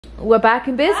We're back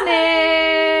in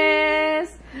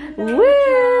business. Woo!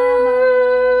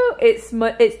 It's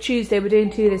Tuesday. We're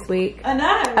doing 2 this week. I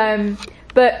know.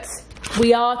 But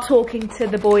we are talking to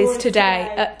the boys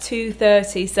today at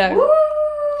 2:30. So Woo!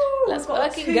 let's We've got a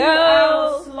fucking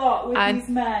 2-hour slot with and these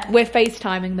men. we're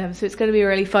FaceTiming them, so it's going to be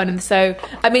really fun. And so,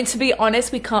 I mean, to be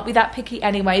honest, we can't be that picky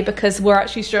anyway because we're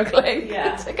actually struggling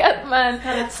to get men.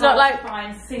 It's not like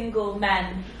find single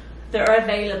men that are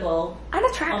available and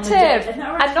attractive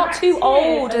and not too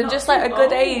old and just like a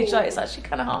good age. Like, it's actually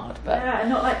kind of hard, but yeah, and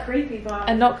not like creepy vibes.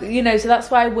 and not, you know, so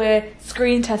that's why we're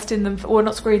screen testing them, or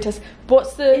not screen test.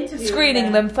 What's the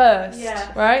screening them first?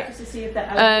 Yeah, right. Just to see if they're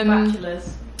eligible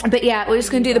bachelors. But yeah, we're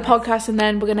just going to do the podcast and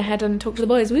then we're going to head and talk to the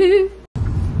boys. Woo!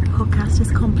 Podcast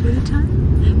is completed.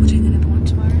 We're doing another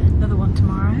one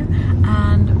tomorrow.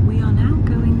 And we are now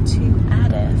going to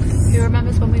Addis. Who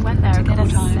remembers when we went there to a get couple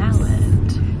a times? salad.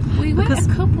 We went a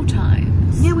couple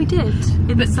times. Yeah, we did.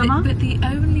 In the summer. But the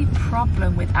only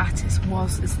problem with Addis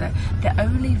is that the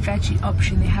only veggie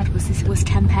option they had was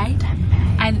tempeh.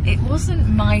 And it wasn't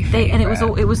my favourite. And it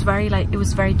was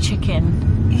very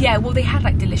chicken. Yeah, well, they had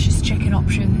like delicious chicken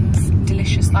options,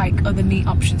 delicious like other meat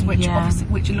options, which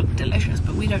look delicious,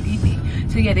 but we don't eat meat.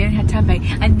 So yeah, they only had tempeh,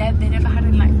 and then they never had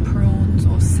any like prawns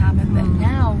or salmon. But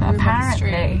now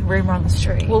apparently, rumour on the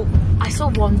street. Well, I saw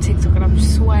one TikTok, and I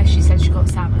swear she said she got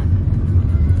salmon.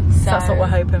 So that's what we're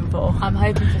hoping for. I'm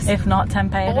hoping for salmon. If not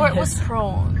tempeh, or it was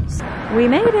prawns. We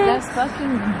made it. Let's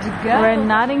fucking go. We're in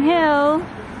Notting Hill.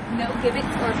 No gimmicks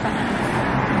or fun.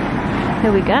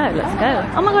 Here we go. Let's go.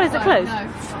 Oh my god, is it closed? No.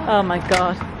 Oh my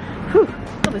god. Whew.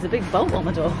 Oh, there's a big bolt on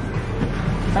the door.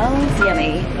 Sounds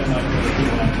yummy.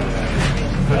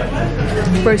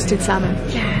 Roasted salmon.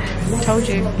 Yes. Told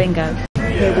you. Bingo.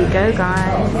 Here we go,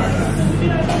 guys.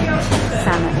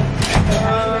 Salmon.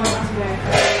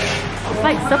 It's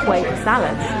like Subway for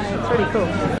salads. It's really cool.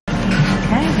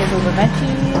 Okay, here's all the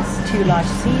veggies. 2 large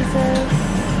Caesars.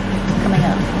 Coming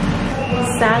up.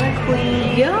 Salad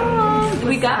Queen. Yum!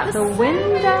 We got the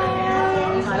window. I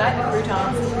like the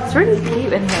croutons. It's really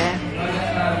cute in here.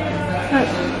 Look,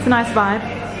 it's a nice vibe.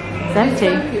 It's empty.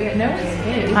 So cute. No one's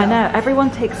here. I know. Everyone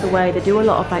takes away. They do a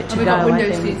lot of like to we go. got window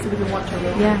I think. seats so we can watch our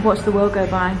world. Yeah, watch the world go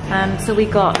by. So we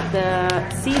got the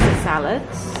Caesar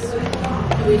salads.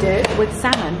 We did. With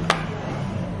salmon.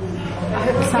 I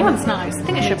hope the salmon's nice. I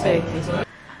think it should be.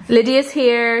 Lydia's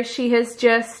here. She has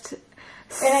just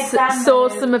saw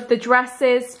some of the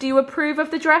dresses. Do you approve of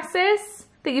the dresses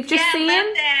that you've just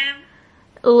seen?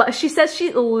 Love them. She says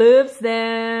she loves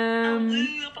them.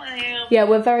 Yeah,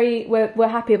 we're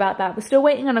happy about that. We're still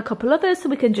waiting on a couple others so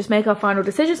we can just make our final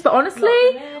decisions. But honestly,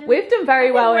 we've done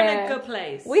very well here. We're in a good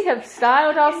place. We have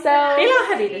styled ourselves. Feel how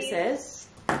heavy this is.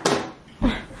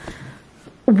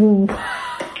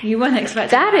 You weren't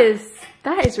expecting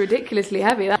that is ridiculously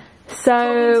heavy. So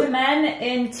talking to men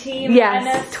in team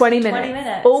yes, 20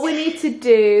 minutes. All we need to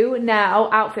do now,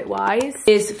 outfit wise,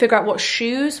 is figure out what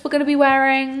shoes we're going to be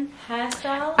wearing,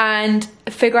 hairstyle, and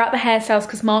figure out the hairstyles,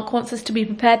 because Mark wants us to be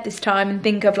prepared this time and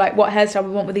think of like what hairstyle we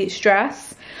want with each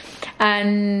dress,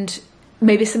 and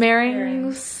maybe some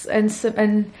earrings. And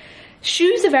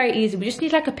shoes are very easy. We just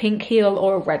need like a pink heel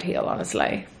or a red heel,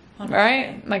 honestly.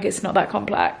 Right? Like, it's not that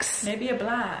complex. Maybe a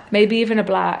black. Maybe even a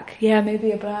black. Yeah,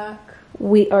 maybe a black.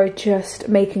 We are just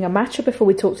making a matchup before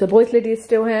we talk to the boys. Lydia's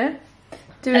still here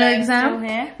doing her exam. Still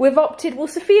here. We've opted, well,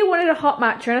 Sophia wanted a hot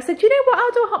matcha, and I said, you know what,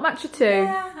 I'll do a hot matcha too.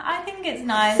 Yeah, I think it's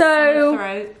nice on the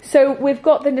throat. So we've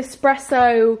got the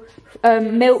Nespresso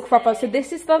milk frother. So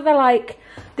this is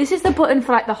this is the button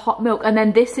for like the hot milk, and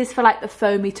then this is for like the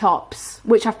foamy tops,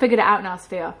 which I figured it out now,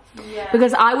 Sophia. Yeah.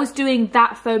 Because I was doing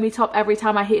that foamy top every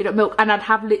time I heated up milk, and I'd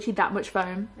have literally that much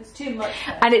foam. It's too much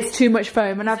foam. And it's too much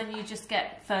foam. And then you just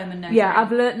get foam and no yeah, foam.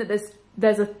 I've learned that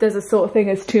there's a sort of thing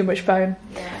as too much foam.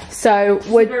 Yeah. So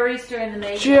we're barista in the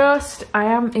making. I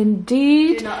am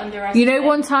indeed. Do not underestimate. You know,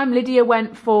 one time Lydia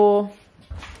went for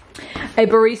a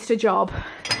barista job,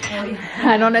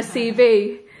 and on her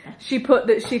CV she put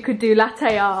that she could do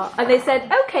latte art, and they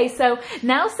said, okay, so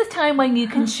now's the time when you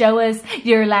can show us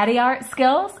your latte art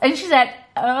skills. And she said,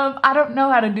 I don't know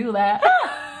how to do that.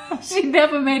 She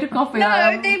never made a coffee.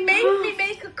 No, they made me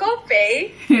make a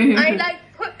coffee. I like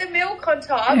put the milk on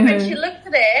top, and she looked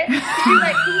at it. She was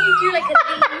like, can you do like a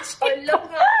leaf or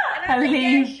longer? And I was like,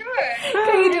 yeah, sure.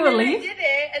 Can you do a leaf? I did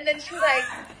it, and then she was like,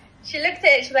 she looked at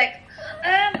it, she was like,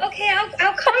 okay,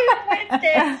 I'll call you on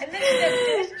Wednesday. And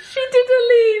then she did a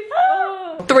leaf.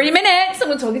 Oh. 3 minutes and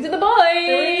we're talking to the boys.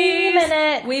 3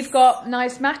 minutes. We've got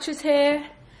nice matches here.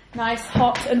 Nice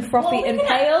hot and frothy and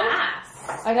pale.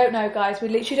 I don't know, guys. We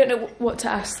literally don't know what to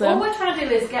ask them. All we're trying to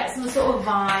do is get some sort of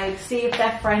vibe, see if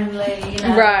they're friendly, you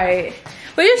know. Right.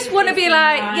 We just want to be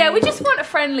like, yeah, we just want a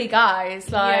friendly guys.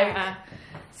 Like, yeah.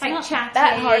 it's like not chatty,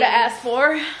 that hard to ask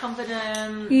for.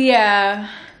 Confident. Yeah.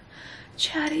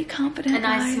 Chatty, confident A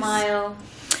nice guys. smile.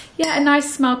 Yeah, a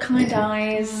nice smile, kind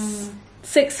eyes.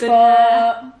 6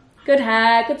 foot. Good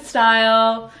hair, good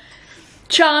style.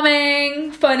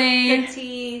 Charming, funny. Good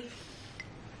teeth.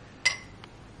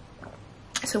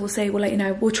 So we'll let you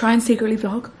know. We'll try and secretly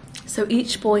vlog. So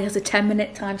each boy has a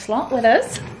 10-minute time slot with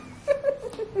us.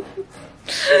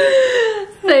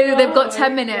 So they've got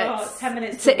 10 minutes, God, 10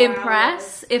 minutes to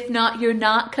impress. If not, you're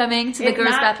not coming to the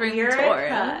girls' bathroom you're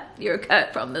tutorial. You're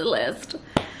cut from the list.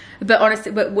 But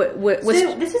honestly, we're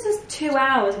so this is just 2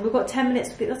 hours. We've got 10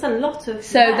 minutes. That's a lot of.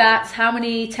 So that's how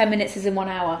many 10 minutes is in 1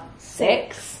 hour?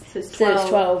 6. So it's 12. So it's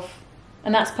 12.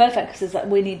 And that's perfect because like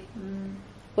we need.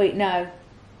 Wait, no.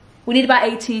 We need about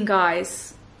 18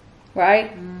 guys,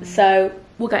 right? So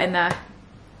we'll get in there.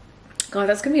 God,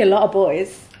 that's gonna be a lot of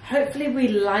boys. Hopefully we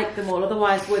like them all.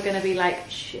 Otherwise, we're gonna be like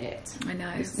shit. I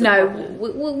know. No,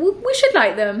 we should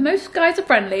like them. Most guys are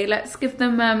friendly. Let's give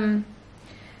them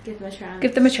Give them a chance.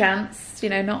 Give them a chance. You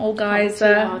know, not all guys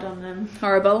are hard on them.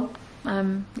 horrible.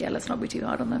 Yeah, let's not be too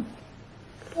hard on them.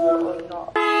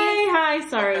 Hi.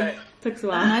 Sorry, took a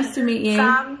while. Nice to meet you.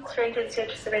 Sam, stranger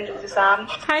to Sam.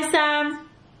 Hi, Sam.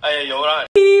 Hey, you alright?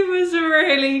 He was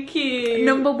really cute.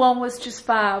 Number 1 was just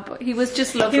fab. He was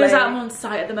just lovely. He was out on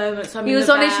site at the moment, so I'm He in was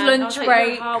the on his van. lunch I was like, break.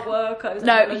 "You're a hard worker." I was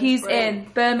No, on lunch he's break. in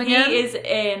Birmingham. He is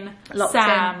in. Locked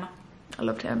Sam. in. I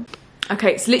loved him.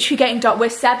 Okay, it's literally getting dark. We're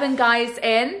 7 guys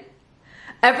in.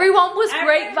 Everyone was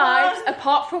great vibes,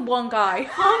 apart from one guy.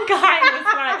 One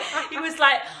guy was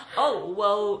like, oh,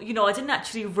 well, you know, I didn't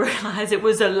actually realise it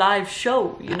was a live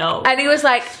show, you know. And he was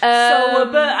like, but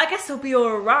I guess it'll be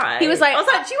alright. He was like, I was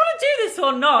like, do you want to do this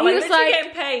or not? He Like, was literally like,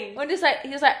 getting paid. he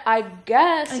was like, I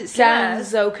guess it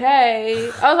sounds okay.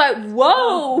 I was like,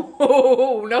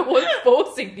 whoa, no one's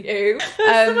forcing you.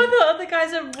 Some of the other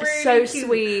guys are really so cute.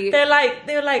 sweet. They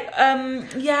were like,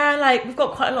 yeah, like we've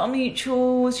got quite a lot of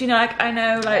mutuals, you know, like I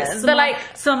know, like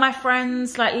some of my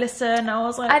friends like listen. I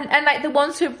was like, and like the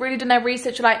ones who've really done their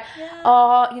research are like,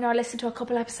 oh, you know, I listened to a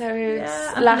couple episodes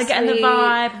I'm last getting week. the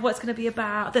vibe of what it's going to be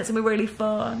about. I think it's going to be really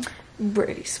fun.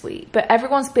 Really sweet, but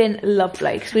everyone's been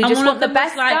lovely because we just want the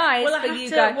best guys for you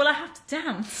guys. Will I have to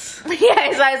dance? Yeah,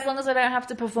 it's like as long as I don't have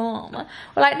to perform.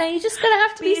 We're like, no, you're just gonna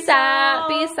have to be sad,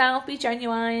 be yourself, be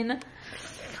genuine.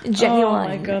 Oh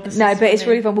my God, this no, is but it's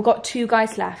funny. really fun. We've got 2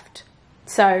 guys left,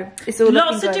 so it's all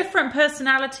Lots looking of good. different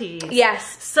personalities.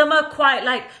 Yes. Some are quite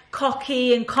like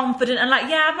cocky and confident and like,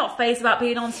 yeah, I'm not phased about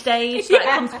being on stage. Like, it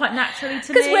comes quite naturally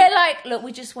to me. Because we're like, look,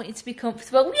 we just want you to be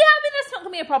comfortable. Yeah, I mean, that's not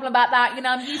gonna be a problem about that. You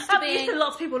know, I'm used to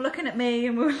lots of people looking at me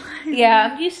and we're like, yeah,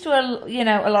 I'm used to a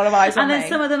lot of eyes on me. and then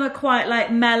some of them are quite like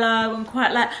mellow and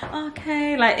quite like,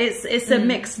 okay, like it's a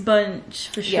mixed bunch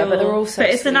for sure. Yeah, but they're all so But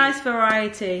it's a sweet. nice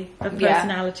variety of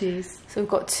personalities. So we've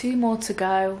got 2 more to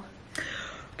go.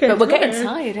 Okay, But we're getting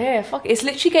tired here. Fuck, it's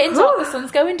literally getting dark. The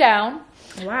sun's going down.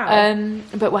 Wow.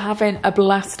 But we're having a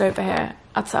blast over here.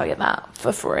 I'll tell you that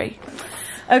for free.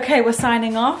 Okay, we're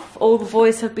signing off. All the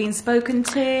boys have been spoken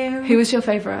to. Who was your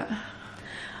favourite?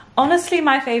 Honestly,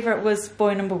 my favourite was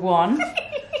boy number 1.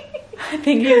 I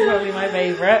think he was probably my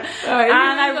favourite. Right, and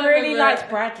I my really favourite? liked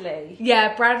Bradley.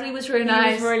 Yeah, Bradley was really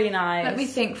nice. He was really nice. Let me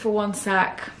think for one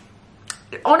sec.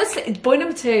 Honestly, boy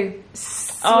number 2,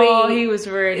 sweet. Oh, he was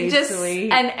really just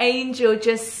sweet. An angel,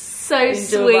 just so Angel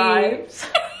sweet. vibes.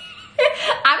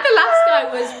 And the last guy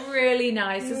was really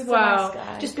nice as was a well. nice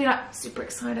guy. Just being like super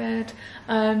excited.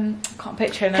 Can't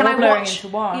picture him. Can I blurring watch, into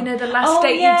one. you know, the last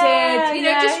date you did? You know,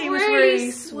 yeah, just he was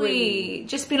really sweet.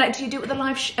 Just be like, do you do it with a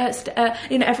live,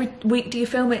 you know, every week do you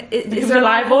film it? Is there a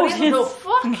live audience? Oh,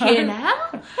 fucking hell.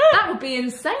 That would be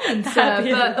insane, sir.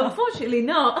 be But a lot. unfortunately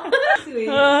not. Sweet.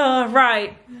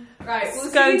 Right. Right,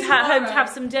 we'll Going see to you home to tomorrow. have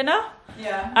some dinner.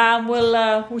 Yeah. And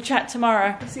we'll chat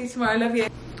tomorrow. See you tomorrow. I love you.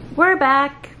 We're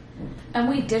back. And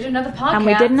we did another podcast. And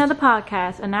we did another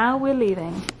podcast, and now we're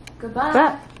leaving. Goodbye.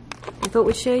 But we thought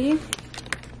we'd show you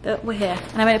that we're here.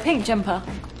 And I'm in a pink jumper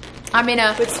I'm in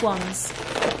a... with swans.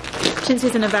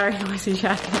 Cinzia's in a very noisy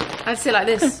jacket. I'd sit like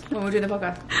this when we're doing the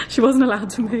podcast. She wasn't allowed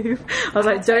to move. I was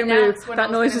like, don't move. That's when I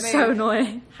That was noise is gonna so move.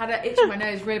 annoying. Had an itch in my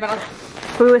nose really bad.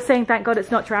 But we were saying, thank God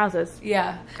it's not trousers.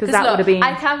 Yeah. 'Cause that look, would've been-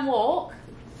 I can walk.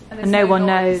 there's And no one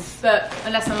noise, knows. But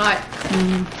unless I'm like...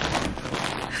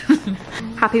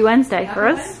 Happy Wednesday for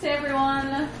us. Thanks to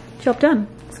everyone. Job done.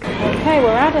 Okay,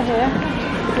 we're out of here.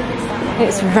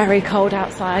 It's very cold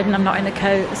outside and I'm not in a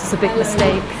coat. This is a big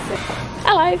mistake.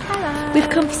 Hello. Hello. We've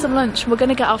come for some lunch. We're going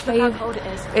to get our favourite. How cold it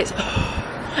is. It's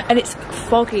and it's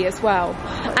foggy as well.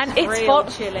 And it's real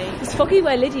chilly. It's foggy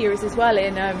where Lydia is as well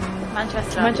in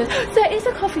Manchester. There is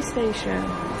a coffee station.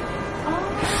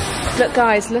 Oh. Look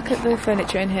guys, look at the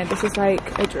furniture in here. This is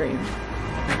like a dream.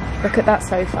 Look at that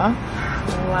sofa.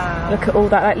 Wow. Look at all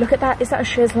that. Like, look at that. Is that a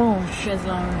chaise lounge? Chaise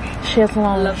lounge. Chaise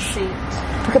lounge. Love seat.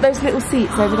 Look at those little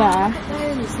seats over there.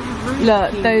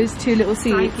 Look, those two little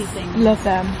seats. Love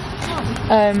them.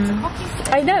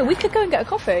 I know, we could go and get a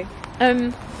coffee.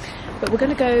 But we're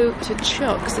going to go to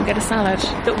Chuck's and get a salad.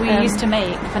 That we used to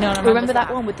make, if anyone remember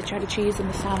that one with the cheddar cheese and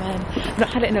the salmon? I've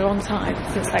not had it in a long time,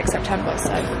 since like September,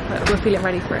 so we're feeling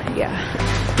ready for it, yeah.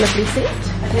 Lovely seat.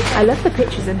 I love the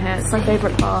pictures in here, it's my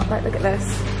favourite part. Like, look at this.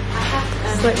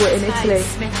 It's like we're in Italy.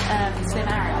 Slim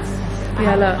Arrows.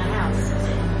 Yeah, look.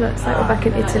 Look, it's like we're back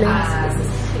in Italy.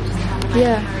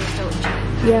 Yeah.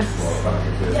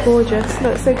 Yes. Gorgeous.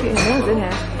 Look, so cute. There's in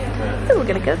here. So we're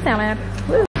gonna go salad.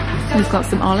 Woo. We've got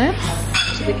some olives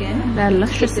To begin. They're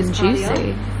luscious and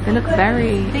juicy. They look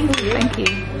very. Thank you.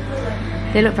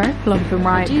 They look very plump and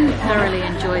ripe. I do thoroughly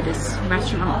enjoy this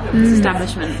restaurant, this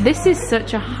establishment. This is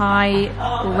such a high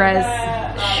res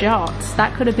shot.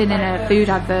 That could have been in a food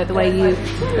advert. The way you.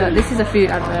 This is a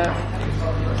food advert.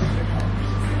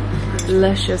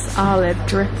 Luscious olive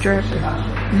drip drip.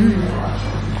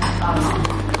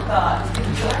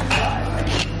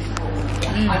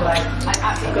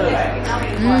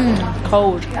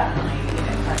 Cold.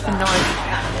 Nice.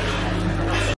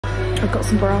 I've got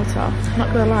some burrata. I'm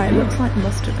not gonna lie, it looks like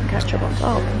mustard and ketchup on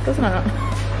top, doesn't it?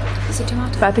 Is it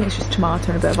tomato? But I think it's just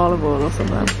tomato and a bit of olive oil or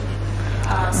something.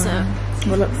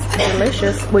 Well, it looks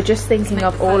delicious. We're just thinking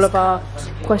of all of our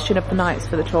question of the nights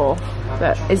for the tour.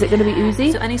 But is it going to be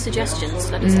oozy? So any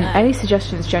suggestions? Let us know. Any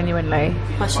suggestions, genuinely?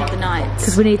 Question of the night.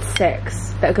 Because we need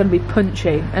 6 that are going to be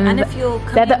punchy. And if you're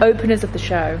coming, they're the openers of the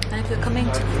show. And if you're coming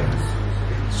to the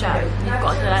show, you've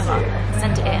got a dilemma,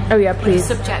 send it in. Oh yeah, please.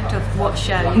 The subject of what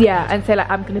show. Yeah, and say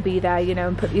like, I'm going to be there, you know,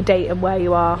 and put your date and where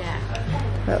you are.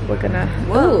 Yeah. But we're going to...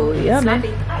 Whoa,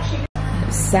 yummy.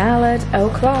 Salad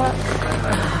o'clock.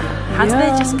 How do they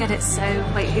just get it so,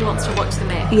 like, who wants to watch the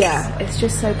mix? Yeah, it's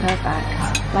just so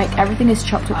perfect. Like, everything is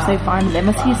chopped up so fine. They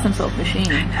must use some sort of machine,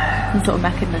 some sort of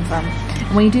mechanism.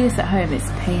 And when you do this at home,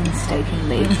 it's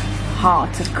painstakingly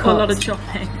hard to cook. A lot of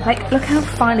chopping. Like, look how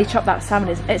finely chopped that salmon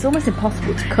is. It's almost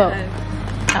impossible to cook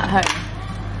at home.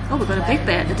 Oh, we've got a big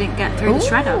bit that didn't get through the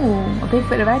shredder. A big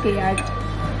bit of eggy egg.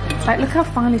 Like, look how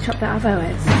finely chopped the avo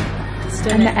is.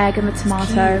 Stunning. And the egg and the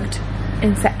tomato.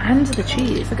 And the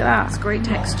cheese, look at that. It's great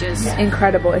textures.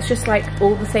 Incredible. It's just like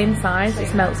all the same size,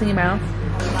 it melts in your mouth.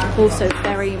 Also,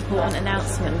 very important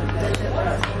announcement.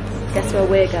 Guess where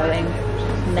we're going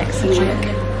next week?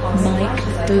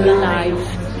 Mike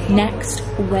Live. Next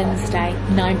Wednesday,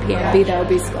 9 PM, be there or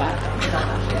be square.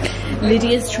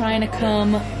 Lydia's trying to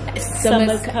come.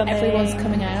 Summer's coming. Everyone's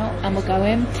coming out and we're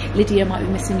going. Lydia might be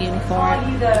missing uni for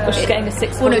it. Or she's getting a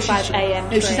 6:45 AM train.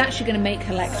 No, she's actually going to make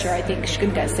her lecture. I think she's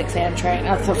going to get a 6 AM train.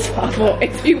 I thought,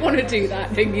 if you want to do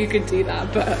that, then you can do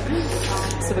that. But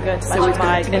so we're going to Magic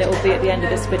Mike and it will be at the end of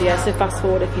this video. So fast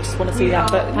forward if you just want to see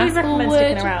that. But we recommend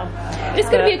sticking around. It's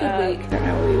going to be a good week.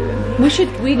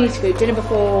 We need to go dinner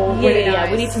before.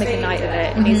 Yeah, we need to make a night of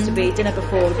it. It needs to be dinner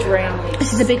before, drink.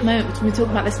 This is a big moment. We've been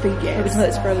talking about this for years. We've been talking about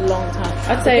this for a long time.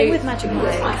 I'd say the thing with Magic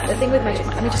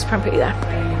Mike, let me just put you there.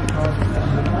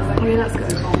 Oh yeah, that's good.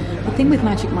 The thing with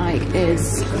Magic Mike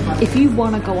is, if you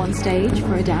want to go on stage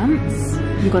for a dance,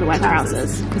 you've got to wear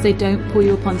trousers because they don't pull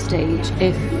you up on stage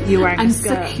if you're wearing a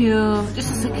skirt.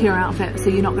 Just a secure outfit, so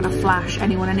you're not going to flash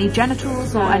anyone any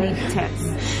genitals or any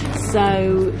tits.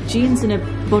 So jeans and a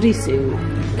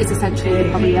bodysuit is essentially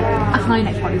probably a high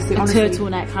neck bodysuit, a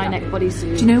turtleneck high neck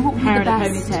bodysuit. Do you know what would be hair the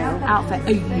best ponytail outfit?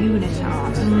 A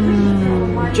unitard.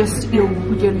 Just you're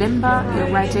limber,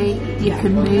 you're ready, you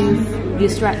can move, you're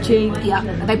stretchy. Yeah,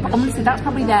 honestly, that's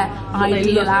probably their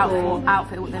ideal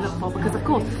outfit. What they look for, because of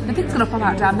course, the thing's gonna pop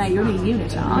out down there. You're only a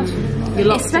unitard. You're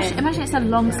locked Especially, imagine it's a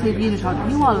long sleeve unitard.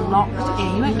 You are locked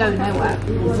in. You ain't going nowhere.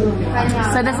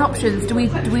 So there's options. Do we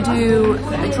do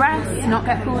a dress, not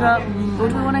get pulled up, or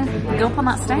do we want to go up on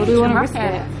that stage and rock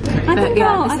it? I think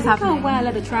I'll wear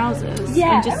leather trousers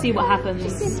and just see what happens.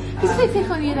 Because if they pick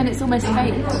on you, then it's almost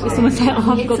fake. It's almost like,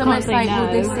 oh, it's almost like,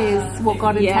 well, this is what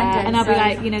God intended. And I'll be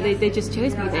like, you know, they just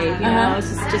chose me, babe. You know, I was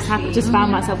just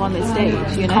found myself on this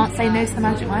stage. You know, can't say no to the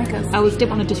Magic Micers. I didn't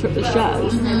want to disrupt the show.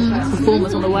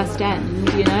 Performers on the West End,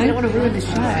 you know. I don't want to ruin the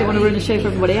show. Don't want to ruin the show for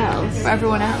everybody else. For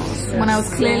everyone else. When I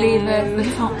was clearly the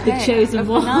top the chosen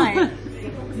one.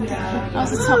 That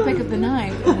was the top pick of the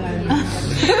night.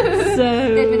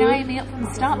 So They've been eyeing me up from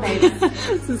the start, babe.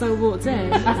 since I walked in,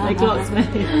 they clocked me.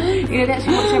 You know, they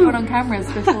actually watch everyone on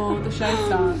cameras before the show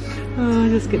starts. Oh,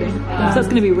 just kidding. So that's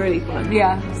going to be really fun.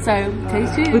 Yeah, so please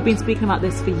do. We've been speaking about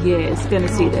this for years, going to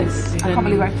see this. I can't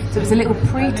believe it. So it was a little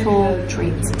pre-tour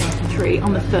treat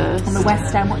On the 1st. on the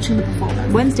West End, watching the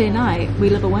performance. Wednesday night. We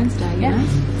love a Wednesday, you Yeah. know?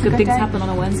 It's a Good things day. happen on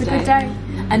a Wednesday. It's a good day.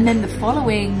 And then the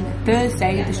following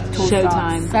Thursday, the tour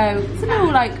Showtime. starts. So it's a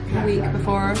little like a week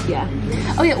before. Yeah.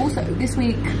 Oh yeah, also this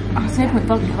week, I was saying with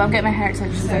vlogging, I'm getting my hair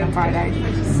extensions done on Friday.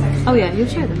 Oh yeah, you'll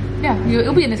show them. Yeah,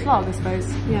 it'll be in this vlog, I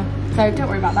suppose. Yeah. So don't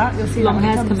worry about that. You'll see Long that when it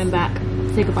hair's comes. coming back.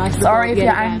 Say goodbye to the Sorry vlog if yet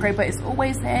you're again. angry, but it's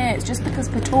always there. It's just because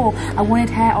for tour, I wanted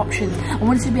hair options. I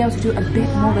wanted to be able to do a bit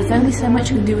more. There's only so much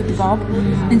you can do with the bob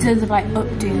in terms of like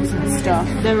updos and stuff.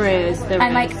 There is.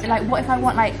 And like what if I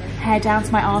want like hair down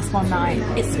to my arse one night?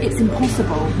 It's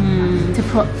impossible to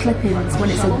put clip-ins when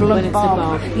it's a blunt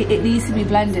bob. It needs to be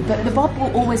blended, but the bob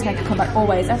will always make a comeback.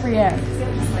 Always, every year.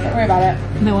 Don't worry about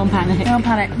it. No one panic. No one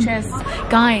panic. Cheers,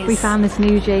 guys. We found this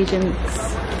news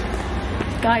agent's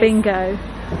guys. bingo.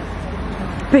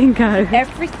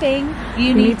 Everything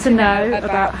you need to know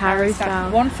about Harry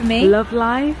Styles. One for me. Love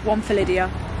life. One for Lydia.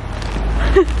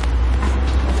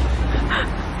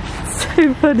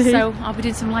 So funny. So I'll be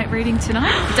doing some light reading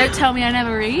tonight. Don't tell me I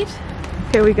never read.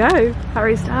 Here we go.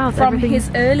 Harry Styles. From everything. his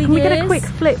early Can we get a years quick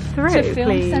flip through, to film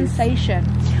please? sensation,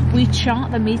 we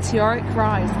chart the meteoric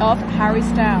rise of Harry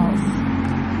Styles.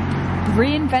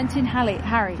 Reinventing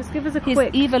Harry. Just give us a his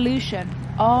quick evolution.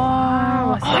 Oh,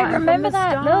 Wow, I starting remember from the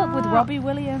that. Look, with start. Robbie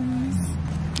Williams.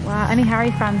 Wow, any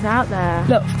Harry fans out there?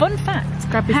 Look, fun fact.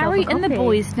 Grab yourself Harry a and the copy.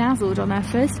 boys dazzled on their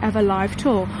first ever live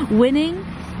tour, winning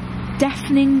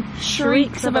deafening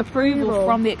shrieks of approval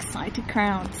from the excited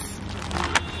crowds.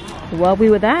 Well, we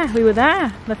were there. We were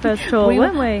there. The first tour,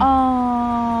 weren't we?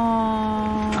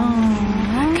 Oh,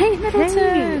 Kate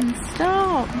Middleton,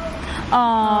 stop.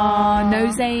 Oh, no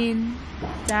Zayn.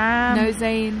 Damn. No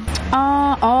Zayn.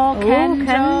 Oh, Kendall.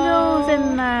 Kendall's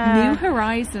in there. New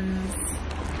Horizons.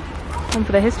 One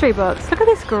for the history books. Look at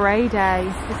this grey day.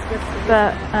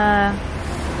 But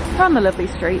we're on the lovely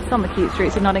streets, on the cute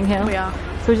streets of Notting Hill. We are.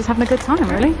 So we're just having a good time,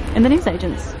 really, in the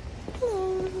newsagents.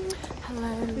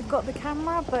 Hello. We've got the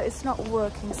camera, but it's not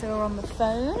working, so we're on the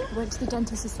phone. Went to the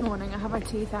dentist this morning. I had my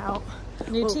teeth out.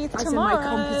 New teeth as tomorrow. in my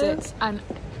composites, and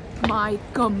my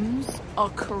gums are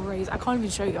crazy. I can't even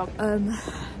show you.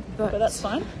 But that's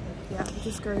fine. Yeah, we're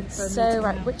just going for a So, meeting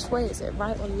right, now. which way is it?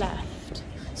 Right or left?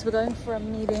 So we're going for a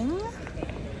meeting.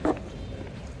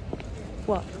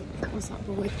 What? What's that,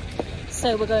 boy?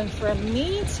 So we're going for a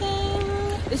meeting.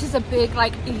 This is a big,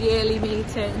 like, yearly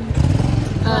meeting.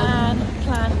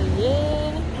 Plan the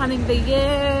year. Planning the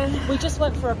year. We just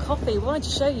went for a coffee. We wanted to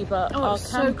show you, but Oh, it's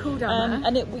so cool down there.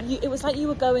 And it was like you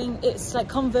were going. It's like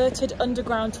converted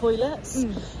underground toilets,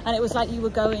 and it was like you were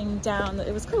going down.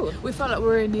 It was cool. We felt like we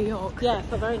were in New York. Yeah,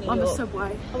 for very New On York. the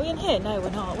subway. Are we in here? No,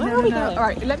 we're not. Where No, are we no, no. going? All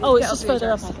right, let me Oh, get it's just up the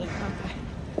further up, I address. think.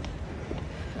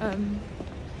 Okay.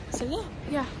 So yeah,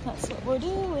 Yeah. that's what we're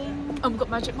doing. We've got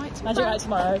Magic Mike tomorrow. Magic Night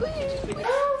tomorrow. Woo!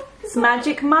 It's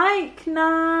Magic Mike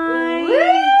night.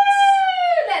 Woo!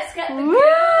 Let's get the Woo!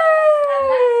 girls and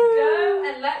let's go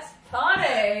and let's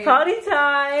party. Party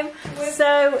time.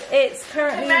 So it's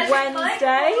currently Magic Mike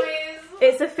Wednesday. boys.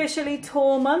 It's officially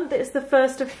tour month. It's the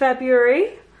 1st of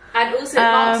February. And also it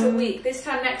marks a week. This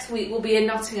time next week we'll be in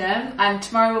Nottingham, and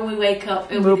tomorrow when we wake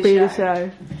up it'll be the show.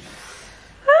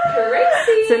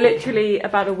 Crazy. So literally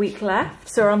about a week left.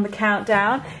 So we're on the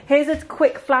countdown. Here's a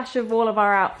quick flash of all of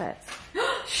our outfits.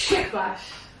 Shit flash.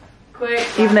 Quick.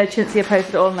 Even though Cinzia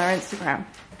posted it all on their Instagram.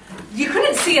 You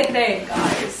couldn't see a thing,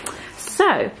 guys.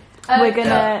 So we're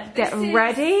gonna get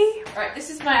ready. Right, this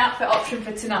is my outfit option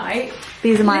for tonight.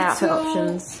 These are my outfit Little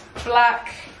options.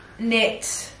 Black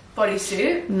knit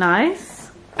bodysuit Nice.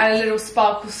 and a little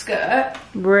sparkle skirt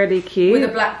Really cute. with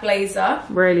a black blazer.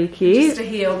 Really cute. Just a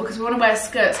heel, because we want to wear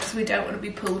skirts because we don't want to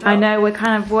be pulled up. I know,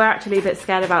 we're actually a bit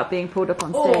scared about being pulled up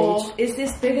on Or stage. is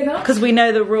this big enough? Because we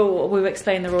know the rule, we've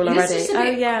explained the rule This already. is a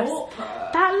bit corporate.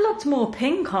 That looked more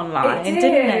pink online, It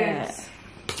didn't did. it?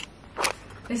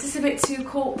 This is a bit too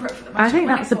corporate for the I think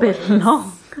Magic that's a Mike bit boys.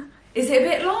 long. Is it a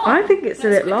bit long? I think it's a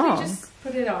Let's bit quickly long. Just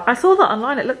put it on. I saw that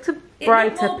online, it looked a It looked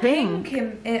brighter more pink.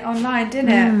 online, didn't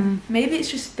it? Maybe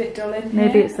it's just a bit dull in here.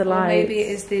 Maybe it's the or lights. maybe it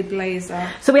is the blazer.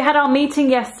 So we had our meeting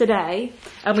yesterday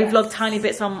and we Yes. vlogged tiny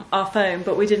bits on our phone,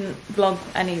 but we didn't vlog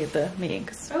any of the meeting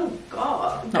because Oh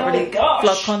God! not really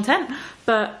vlog content.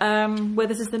 But well,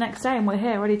 this is the next day and we're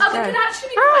here ready to Oh, go. we could actually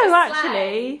be Oh, quite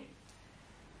actually.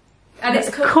 And it's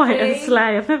comfy. Quite a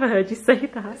sleigh. I've never heard you say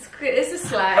that. It's a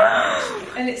sleigh.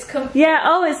 And it's comfy. Yeah,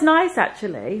 oh, it's nice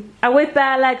actually. And with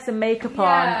bare legs and makeup on,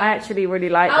 I actually really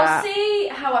like that. I'll see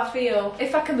how I feel.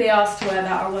 If I can be asked to wear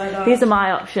that, I'll wear that. These are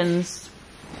my options.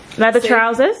 Leather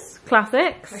trousers,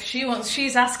 classics.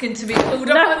 She's asking to be pulled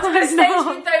up onto the stage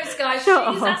with those guys.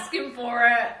 She's asking for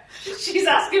it. She's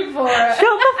asking for it.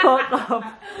 Shut the fuck up.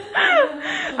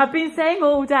 I've been saying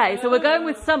all day. So we're going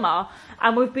with summer,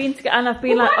 and we've been together, and I've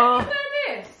been like, why don't you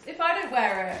wear this if I don't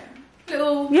wear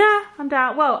it? Yeah, I'm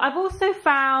down. Well, I've also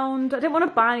found, I didn't want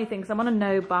to buy anything because I want to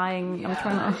know buying. I'm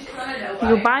trying not to.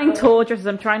 You're buying tour dresses.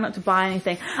 I'm trying not to buy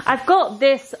anything. I've got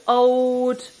this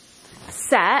old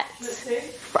set.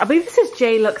 I believe this is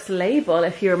J Lux Label,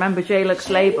 if you remember J Lux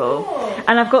Label.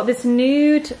 And I've got this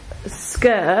nude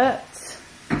skirt.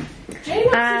 J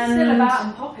Lux is still about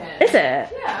and popping. Is it?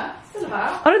 Yeah, it's still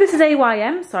about. Oh no, this is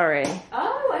AYM, sorry.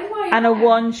 Oh, AYM. And a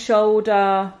one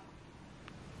shoulder.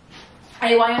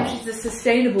 AYM, she's a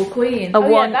sustainable queen. A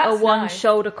one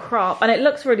shoulder crop. And it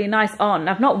looks really nice on.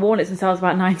 I've not worn it since I was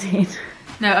about 19.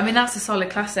 No, I mean, that's a solid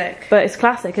classic. But it's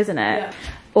classic, isn't it? Yeah.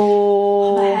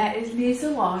 Or... my hair is needs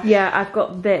a wash. Yeah, I've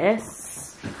got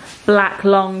this black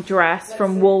long dress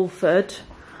from Wolford,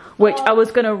 which I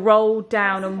was going to roll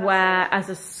down and wear as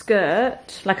a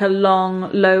skirt, like a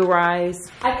long,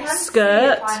 low-rise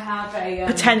skirt, see if I have a,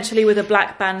 potentially with a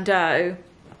black bandeau.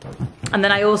 And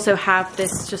then I also have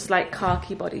this just like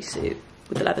khaki bodysuit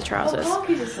with the leather trousers. Oh,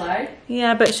 khaki's a slide.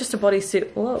 Yeah, but it's just a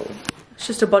bodysuit. Whoa. It's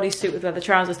just a bodysuit with leather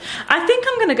trousers. I think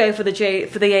I'm going to go for the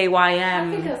AYM. I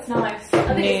think that's nice.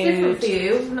 I think it's different for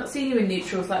you. I've not seen you in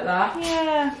neutrals like that.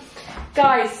 Yeah.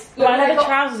 Guys, my leather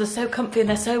trousers are so comfy and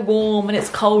they're so warm and it's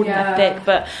cold and they're thick,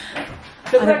 but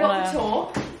look what I got for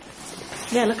tour.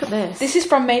 Yeah, look at this. This is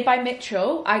from Made by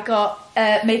Mitchell. I got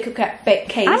a makeup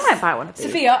case. I might buy one of these.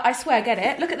 Sophia, I swear, get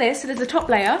it. Look at this. So there's a top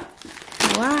layer.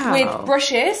 Wow. With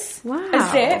brushes. Wow.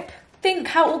 A zip. Think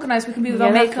how organised we can be with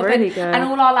our makeup really and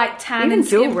all our like tan even and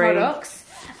skin jewelry. products.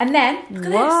 And then, look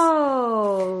at this.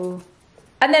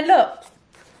 And then look.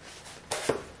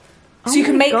 So you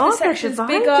can make the sections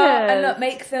bigger and look,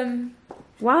 make them...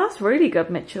 Wow, that's really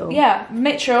good, Mitchell. Yeah,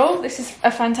 Mitchell, this is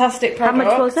a fantastic product.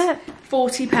 How much was it?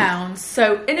 £40.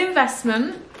 So, an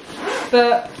investment,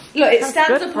 but look, it stands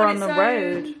good up for on on its the own.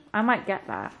 road. I might get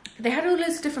that. They had all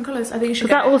those different colours. I think you should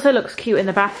get get that it. Also looks cute in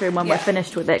the bathroom when we're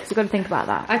finished with it, because you've got to think about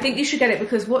that. I think you should get it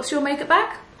because what's your makeup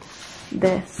bag?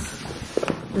 This.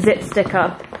 Zip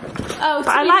sticker. Oh, but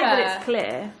I like that it's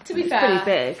clear. To be it's fair. Pretty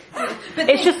big. But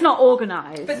it's just not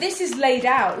organised. But this is laid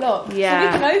out, look. Yeah.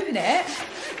 So we can open it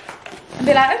and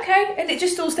be like, okay, and it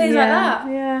just all stays like that.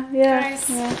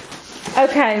 Yeah.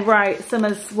 Okay, right.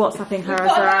 Summer's WhatsApping her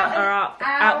as our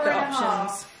outfit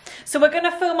options. So we're going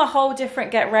to film a whole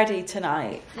different get ready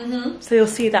tonight. So you'll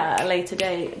see that at a later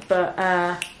date. But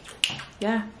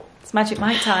yeah, it's Magic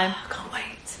Mike time. Can't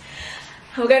wait.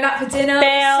 We're going out for dinner.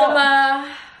 Summer.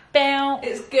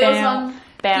 It's girls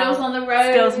on the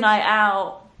road. Girls night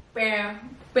out.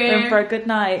 Going for a good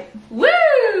night.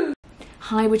 Woo!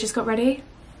 Hi, we just got ready.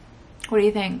 What do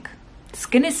you think?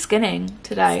 Skin is skinning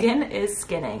today. Skin is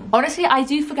skinning. Honestly, I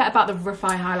do forget about the Rough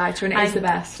Eye highlighter and it is the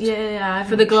best. Yeah.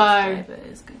 For the glow. But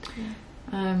it's good.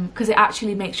 Because it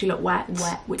actually makes you look wet,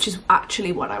 which is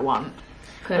actually what I want.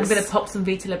 I'm going to pop some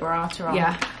Vita Liberata on.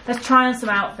 Yeah. Let's try on some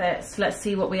outfits. Let's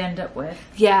see what we end up with.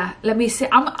 Yeah, let me see.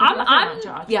 I'm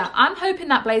hoping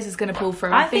that blazer's going to pull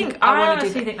through. I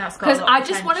honestly think that's got a lot of because I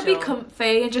just want to be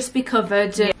comfy and just be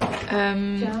covered.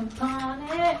 Jump on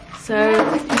it. So,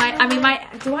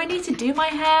 do I need to do my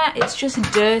hair? It's just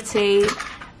dirty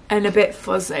and a bit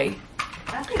fuzzy.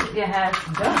 I think your hair's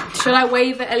done. Should I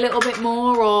wave it a little bit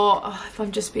more, or if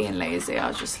I'm just being lazy,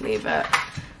 I'll just leave it.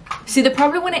 See, the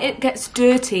problem when it gets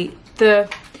dirty,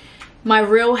 my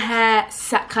real hair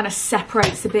kind of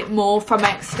separates a bit more from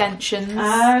my extensions.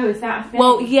 Oh, is that a thing?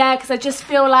 Well, yeah, because I just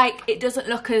feel like it doesn't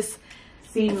look as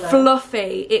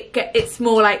fluffy. It's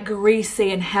more like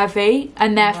greasy and heavy,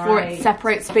 and therefore it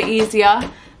separates a bit easier,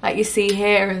 like you see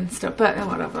here and stuff. But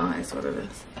whatever, it's what it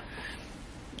is.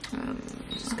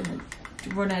 Just gonna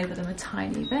run over them a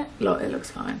tiny bit. Look, it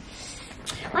looks fine.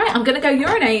 Right, I'm gonna go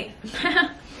urinate.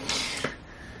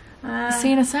 See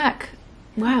you in a sec.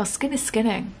 Wow, skin is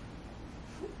skinning.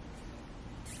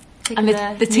 And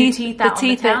the teething. Look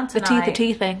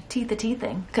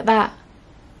at that.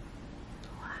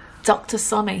 Wow. Dr.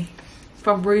 Sonny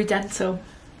from Rue Dental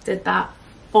did that.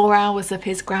 4 hours of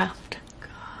his graft.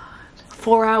 God.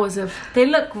 4 hours of... They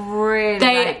look really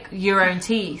like your own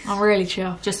teeth. I'm really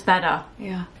chill. Just better.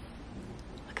 Yeah.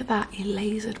 Look at that. He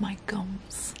lasered my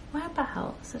gums.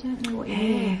 Whereabouts? I don't know what you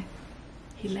mean.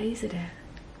 He lasered it.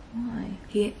 Why?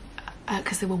 He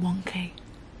because they were wonky.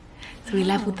 So we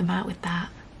levelled them out with that.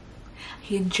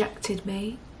 He injected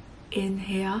me in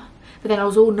here, but then I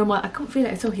was all numb. I couldn't feel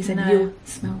it at all. He said, "You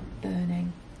smell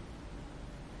burning."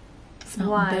 Smell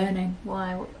burning.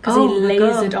 Why? Because he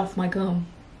lasered off my gum.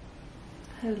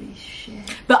 Holy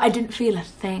shit! But I didn't feel a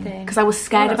thing because I was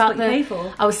scared about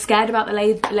the. I was scared about the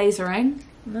lasering.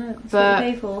 No, that's but what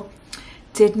you pay for.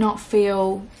 Did not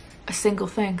feel a single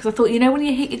thing because I thought, you know, when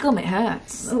you hit your gum, it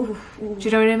hurts. Ooh. Do you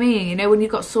know what I mean? You know, when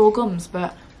you've got sore gums,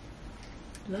 but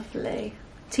lovely.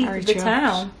 Teeth of the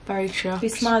town. Very chuffed. Be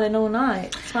smiling all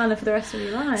night. Smiling for the rest of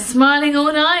your life. Smiling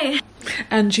all night.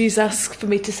 And she's asked for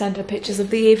me to send her pictures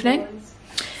of the evening.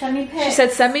 Send me pics. She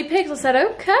said, send me pics. I said,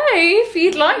 okay, if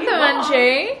you'd like them,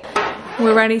 Angie.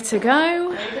 We're ready to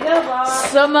go.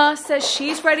 Summer says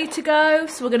she's ready to go,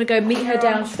 so we're going to go meet her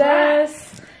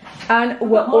downstairs. And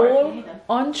we're all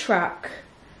on track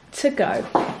to go.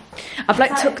 I've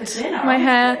like tucked my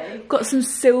hair, got some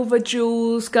silver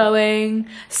jewels going,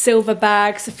 silver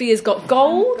bag. Sophia's got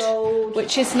gold,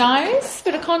 which is nice,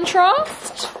 bit of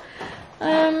contrast.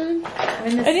 And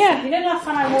yeah. You know, last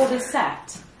time I wore this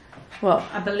set, what?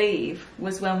 I believe,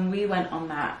 was when we went on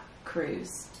that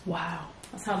cruise. Wow.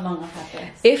 That's how long I've had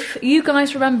this. If you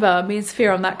guys remember me and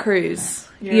Sophia on that cruise,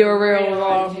 you're a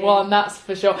real one, that's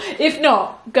for sure. If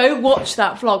not, go watch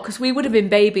that vlog, because we would have been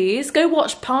babies. Go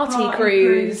watch Party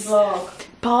Cruise vlog.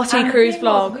 Party Cruise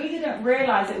vlog. We didn't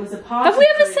realise it was a party Have we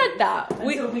ever cruise said that?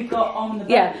 until we got on the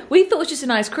boat. Yeah, we thought it was just a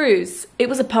nice cruise. It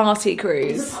was a party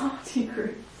cruise. It was a party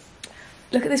cruise.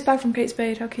 Look at this bag from Kate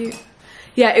Spade, how cute.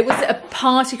 Yeah, it was a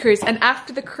party cruise, and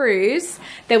after the cruise,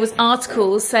 there was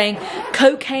articles saying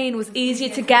cocaine was easier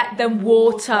to get than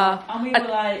water. And we were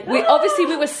like, obviously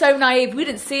we were so naive, we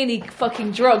didn't see any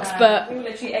fucking drugs, but we were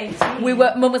literally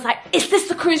 18. Mum was like, is this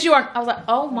the cruise you're on? I was like,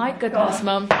 oh my goodness,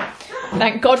 Mum.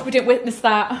 Thank God we didn't witness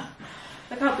that.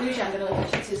 Look how bougie I'm gonna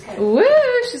look at she's coat. Woo,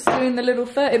 she's doing the little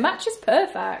fur. It matches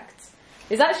perfect.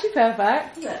 It's actually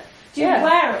perfect. Is it? Do you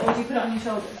wear it or do you put it on your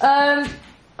shoulders?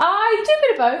 I do a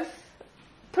bit of both.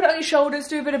 Put it on your shoulders,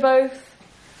 do a bit of both.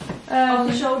 Off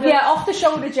the shoulder? Yeah, off the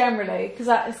shoulder generally, because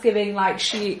that is giving like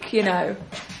chic, you know.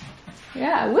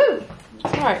 Yeah, woo.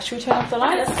 Alright, should we turn off the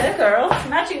lights? Let's go, girl.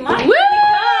 Magic Mike. Woo!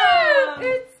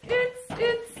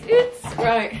 It's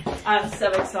right. I'm so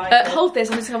excited. Hold this,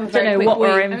 I'm just going to have a very quick wee.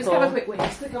 I'm just going to have a quick wee.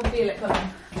 Just click on feel it button.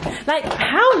 Like,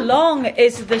 how long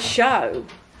is the show?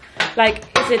 Like,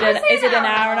 is it an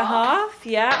hour and a half?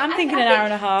 Yeah, I'm thinking an hour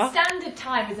and a half. Standard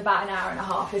time is about an hour and a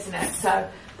half, isn't it? So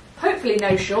hopefully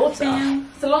no shorter.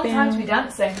 It's a long time to be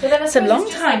dancing. But then it's a long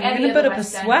time. You're going to build up a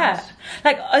sweat.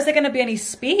 Like, is there going to be any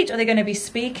speech? Are they going to be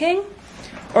speaking?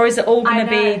 Or is it all going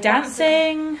to be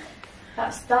dancing?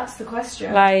 That's the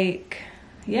question. Like,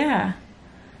 yeah.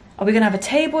 Are we going to have a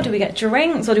table? Do we get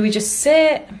drinks? Or do we just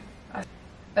sit?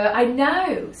 I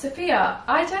know. Sophia,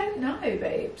 I don't know,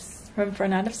 babes. Room for a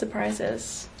night of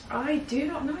surprises. I do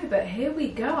not know, but here we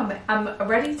go. I'm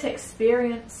ready to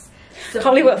experience. Can't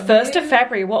believe what, 1st of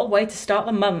February. What a way to start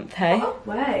the month, hey? What a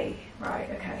way. Right,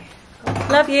 okay.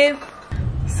 Love you.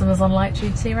 Summer's on light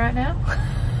duty right now.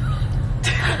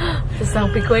 The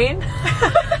selfie queen.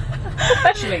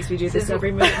 She makes me do this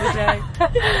every minute of the day.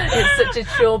 It's such a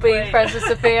chore being friends with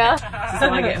Sophia. This is how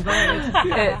I get involved.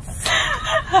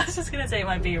 I was just going to say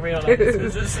my Be Real. Like,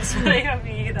 this is really on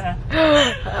me either.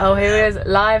 Oh, here it is.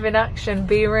 Live in action.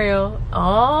 Be Real.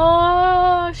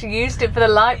 Oh, she used it for the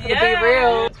light for the Be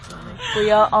Real.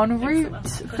 We are en route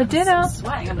for dinner.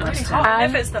 I'm pretty hot. I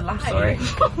don't know if it's the light. Sorry.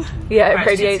 Yeah, it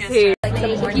radiates heat. What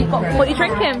are you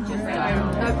drinking?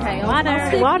 Okay.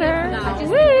 Water.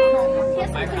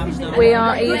 Woo. We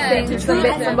are eating some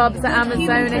bits and bobs at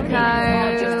Amazonica.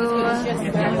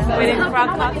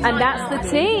 And that's the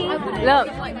tea. Look,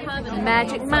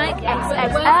 Magic Mike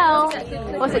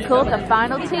XXL. What's it called? The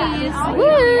final teas.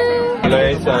 Woo!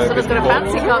 Someone's got a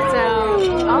fancy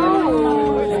cocktail. Oh.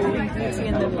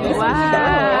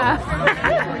 Wow.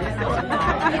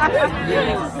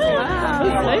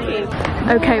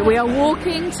 Okay, we are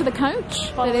walking to the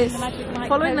coach that is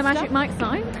following the Magic Mike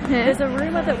sign. There's a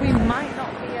rumour that we might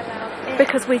not be allowed in.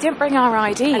 Because we didn't bring our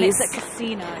IDs. And it's a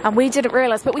casino. And we didn't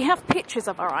realise, but we have pictures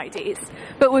of our IDs.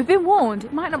 But we've been warned,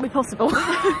 it might not be possible. So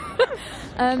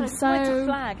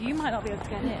flag, you might not be able to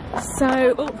get in.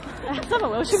 So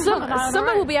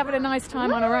Summer will be having a nice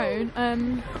time on her own.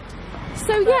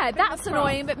 So yeah, that's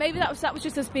annoying, but maybe that was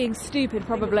just us being stupid,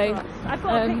 probably. I've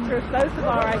got a picture of both of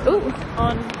our IDs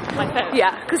on my phone.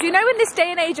 Yeah, because you know, in this day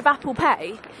and age of Apple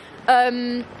Pay,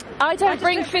 I don't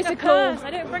bring physical. I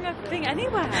don't bring a thing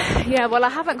anywhere. Yeah, well, I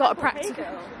haven't got a practical.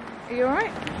 Are you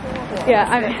alright?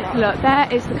 Yeah, look, there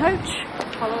is the coach.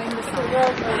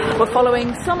 We're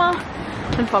following Summer.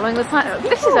 and following the sign.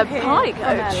 This is a party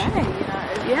coach.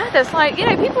 Yeah, there's like, you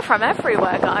know, people from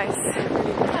everywhere, guys.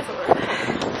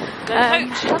 The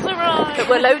coach has arrived. But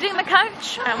we're loading the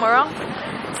coach and we're off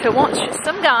to watch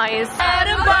some guys.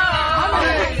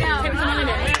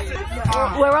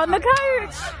 We're on the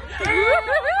coach.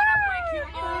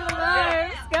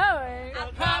 Let's go.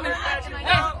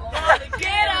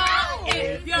 Get out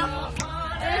if you're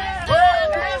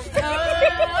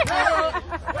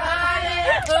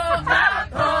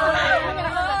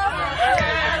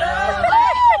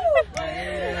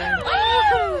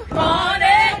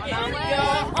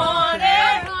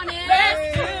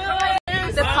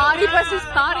the party bus is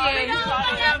partying.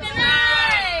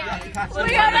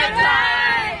 We are the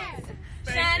lights.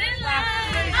 Shining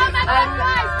lights.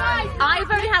 I've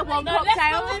only had one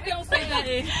cocktail.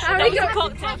 Only got a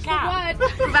cocktail cap.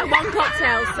 We've had one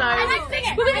cocktail, so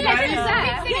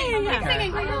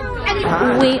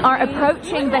we are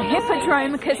approaching the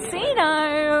Hippodrome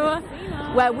Casino,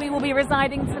 where we will be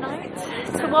residing tonight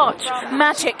to watch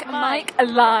Magic Mike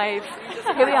live.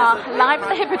 Here we are, live at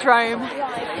the Hippodrome,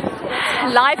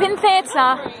 live in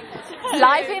theatre.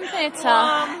 Live in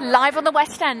theatre, live on the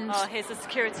West End. Oh, here's the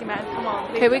security man. Come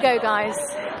on. Here we go, guys.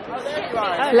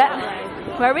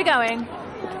 Where are we going?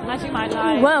 Magic Mike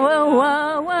live. Whoa, whoa,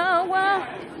 whoa, whoa, whoa.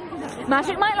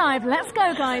 Magic Mike live. Let's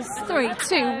go, guys. 3,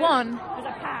 2, 1. There's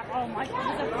a pap. Oh my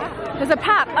God, there's a pap. There's a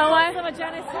pap. Oh,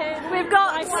 we've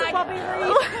got Bobby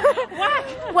Reed.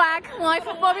 Wag. Wife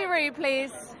of Bobby Reed,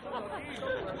 please.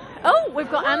 Oh, we've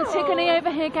got Antigone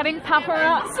over here getting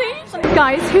paparazzi.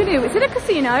 Guys, who knew? Is it a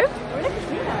casino? We're in a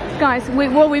casino. Guys,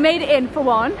 we made it in for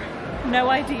one. No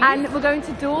idea. And we're going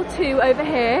to door 2 over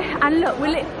here. And look,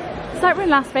 it's like we're in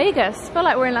Las Vegas. I feel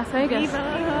like we're in Las Vegas. Viva.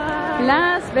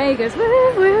 Las Vegas. Woo,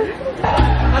 woo.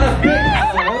 And a big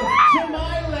hello to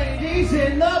my ladies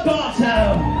in the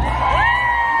bottom.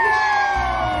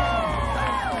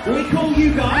 We call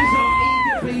you guys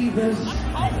our eager beavers.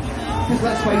 Because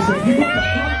let's face it, if you got the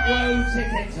front row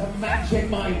ticket to Magic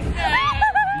Mike,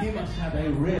 you must have a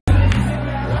real...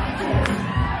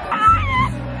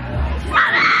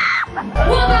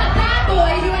 What about that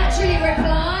boy who actually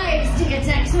replies to your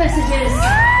text messages?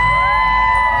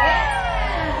 Yeah!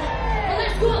 Well,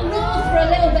 let's go up north for a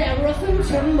little bit of rough and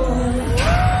tumble. Or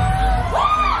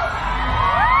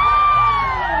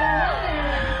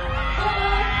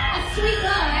a sweet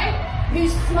guy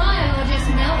whose smile will just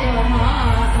melt your heart.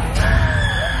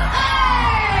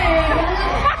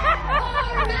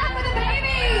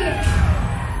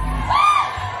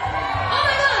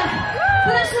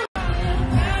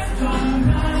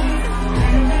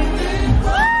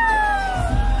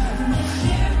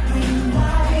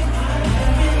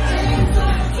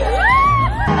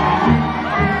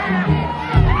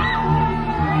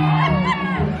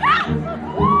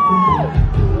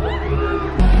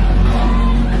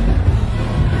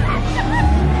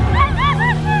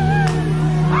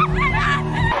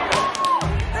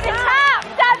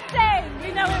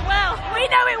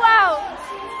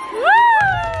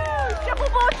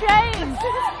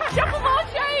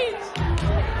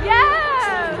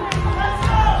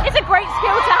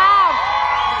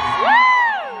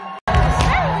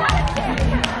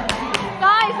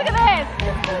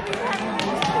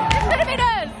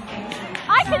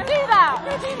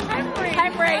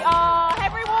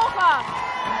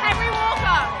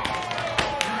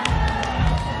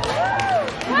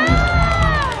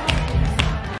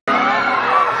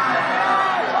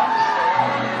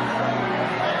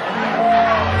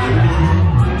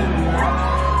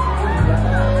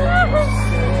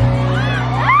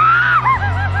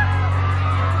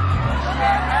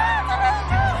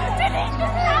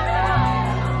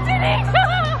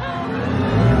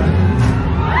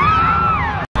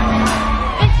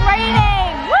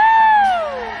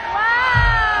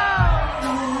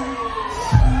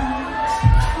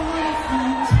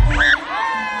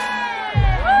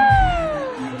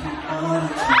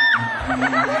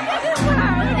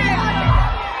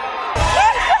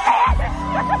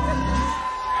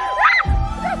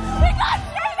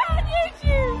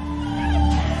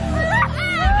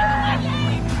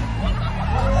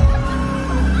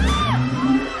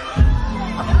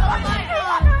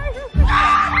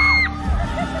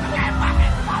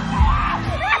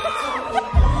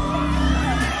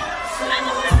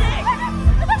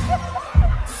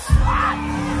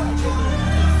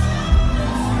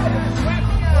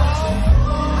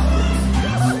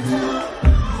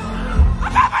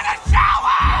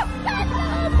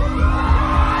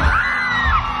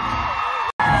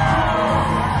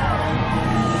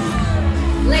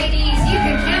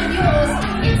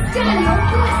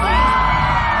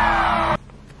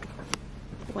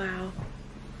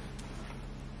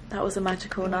 was a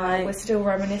magical night. We're still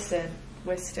reminiscing.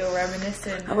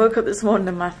 I woke up this morning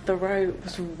and my throat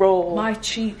was raw. My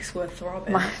cheeks were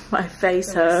throbbing. My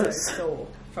face hurts. So sore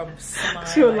from smiling.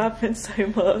 You were laughing so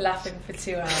much. Laughing for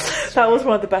 2 hours. That was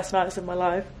one of the best nights of my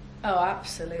life. Oh,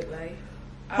 absolutely.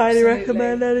 Highly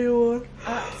recommend anyone.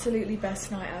 Absolutely best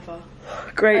night ever.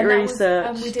 Great research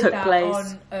and we did took that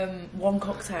place. on one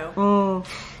cocktail. Mm.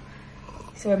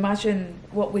 So imagine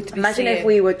what we'd be Imagine seeing if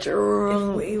we were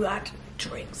drunk. if we had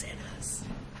drinks in us.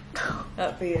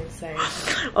 That'd be insane.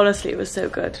 Honestly, it was so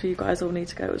good. You guys all need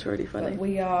to go. It was really funny. But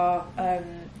we are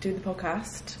doing the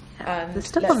podcast. And there's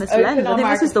stuff on this lens. I think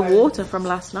this is the water from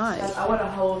last night. I want to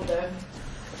hold them.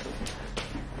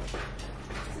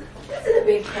 This is a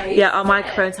big case. Yeah, our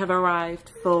microphones have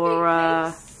arrived for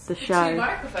the show. 2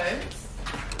 microphones.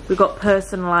 We've got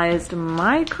personalised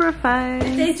microphones.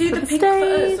 Did they do the pink for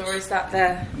us, or is that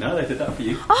there? No, they did that for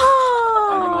you. Oh!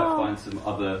 And you might find some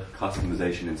other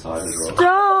customization inside as well.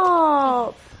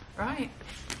 Stop! Right.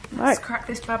 Right. Let's crack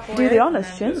this bad boy Do the open honours,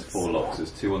 then. There's Chintz. 4 locks.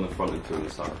 There's 2 on the front and 2 on the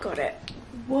side. Got it.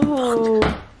 Whoa.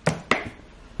 There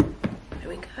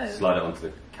we go. Slide it onto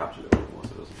the couch a little bit more so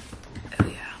it doesn't. Oh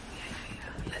yeah.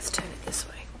 Let's turn it this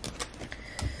way.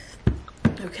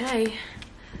 Okay.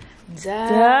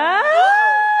 Yeah.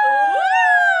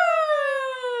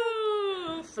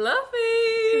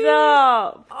 Fluffy.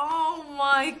 Stop. Oh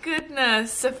my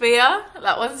goodness, Sophia,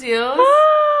 that one's yours.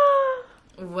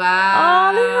 Wow.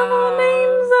 Oh, they have our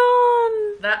names on.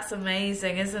 That's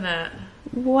amazing, isn't it?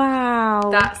 Wow.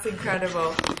 That's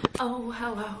incredible. Oh,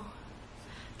 hello.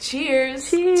 Cheers.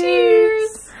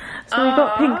 Cheers. So we've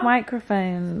got pink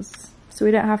microphones, so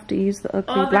we don't have to use the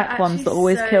ugly black ones that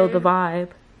always kill the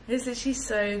vibe. Isn't she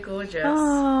so gorgeous?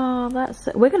 Oh, that's...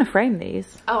 We're going to frame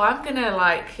these. Oh, I'm going to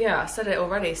like, I said it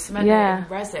already, cement it in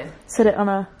resin. Set it on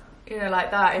a... You know,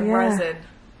 like that in resin.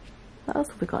 What else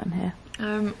have we got in here?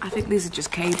 I think these are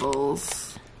just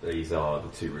cables. These are the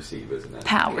 2 receivers and then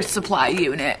Power supply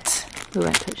unit. We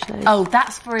won't touch those. Oh,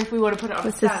 that's for if we want to put it on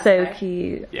This a stand, is so eh?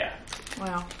 cute. Yeah.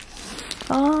 Wow.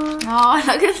 Oh, Oh,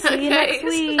 look at the See you next face.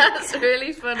 week. That's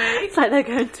really funny. it's like they're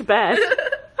going to bed.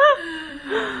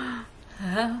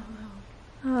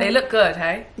 They look good,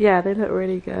 hey? Yeah, they look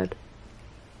really good.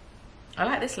 I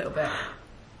like this little bit.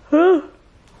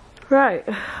 Right.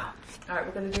 Alright,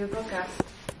 we're going to do a podcast.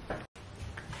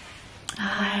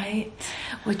 Alright,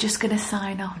 we're just going to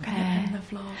sign off here.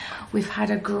 We've had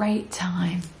a great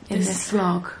time in this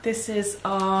vlog. This is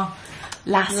our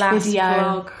Last video.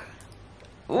 vlog.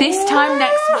 This time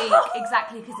next week,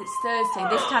 exactly, because it's Thursday,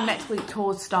 this time next week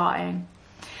tour's starting.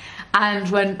 And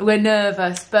we're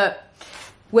nervous, but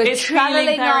we're It's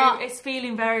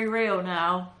feeling very real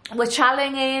now. We're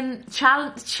channeling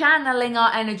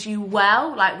our energy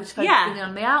well, like we're focusing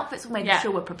on the outfits, we're making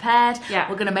sure we're prepared. Yeah.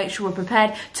 We're going to make sure we're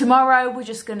prepared. Tomorrow, we're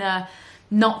just going to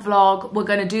not vlog. We're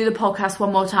going to do the podcast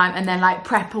one more time and then like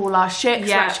prep all our shit.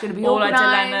 Yeah. We're actually going to be all organised.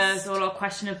 our dilemmas, all our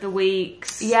question of the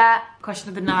weeks. Yeah. Question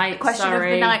of the night. Question of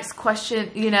the nights,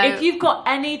 question, you know. If you've got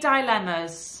any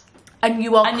dilemmas, and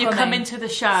you come into the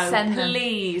show,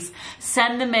 please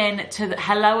send them in to the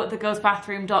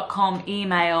hello@thegirlsbathroom.com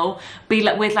email. Be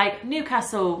like with like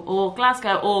Newcastle or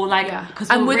Glasgow or like because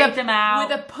we'll read them out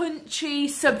with a punchy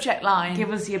subject line.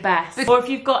 Give us your best. Or if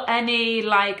you've got any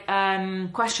like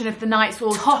question of the nights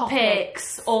or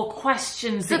topics or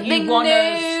questions that something you want new,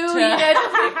 us to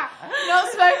not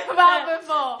spoken about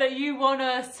before, that you want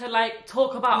us to like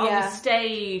talk about on the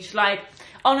stage, like.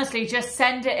 Honestly, just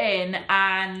send it in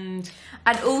and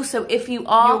also if you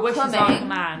are your wishes are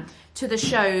command to the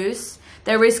shows,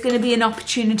 there is going to be an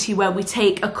opportunity where we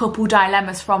take a couple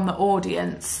dilemmas from the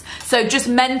audience. So just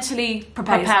mentally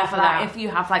prepare yourself for that. If you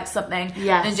have like something,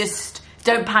 and just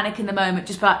don't panic in the moment.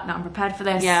 Just be like, no, I'm prepared for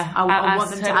this. Yeah, I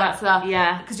want them to answer.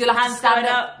 Yeah, because you'll have to stand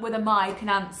up with a mic and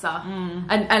answer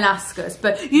and ask us.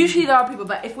 But usually there are people.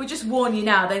 But if we just warn you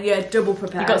now, then you're double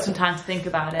prepared. You've got some time to think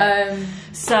about it.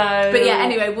 But yeah,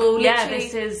 anyway, we'll literally.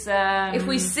 This is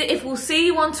if we'll see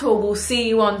you on tour, we'll see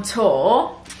you on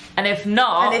tour. And if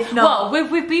not, well,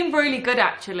 we've been really good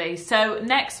actually. So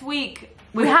next week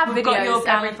we've got your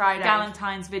every Friday.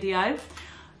 Valentine's video.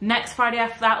 Next Friday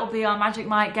after that will be our Magic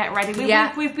Mike Get Ready.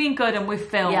 We've been good and we've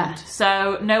filmed.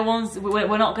 So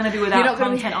we're not going to be without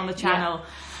content on the channel.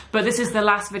 But this is the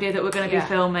last video that we're going to be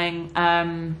filming.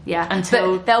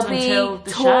 Until there'll be the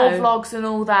tour show. vlogs and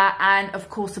all that, and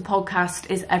of course the podcast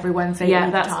is every Wednesday.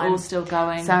 Yeah, that's all still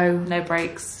going. So no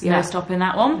breaks, no stopping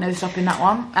that one. No stopping that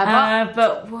one.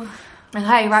 Ever.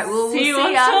 Hey, right, we'll see you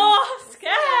on ya. Tour. I'm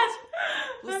scared.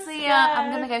 We'll see ya.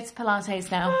 I'm gonna go to Pilates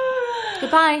now.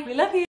 Goodbye. We love you.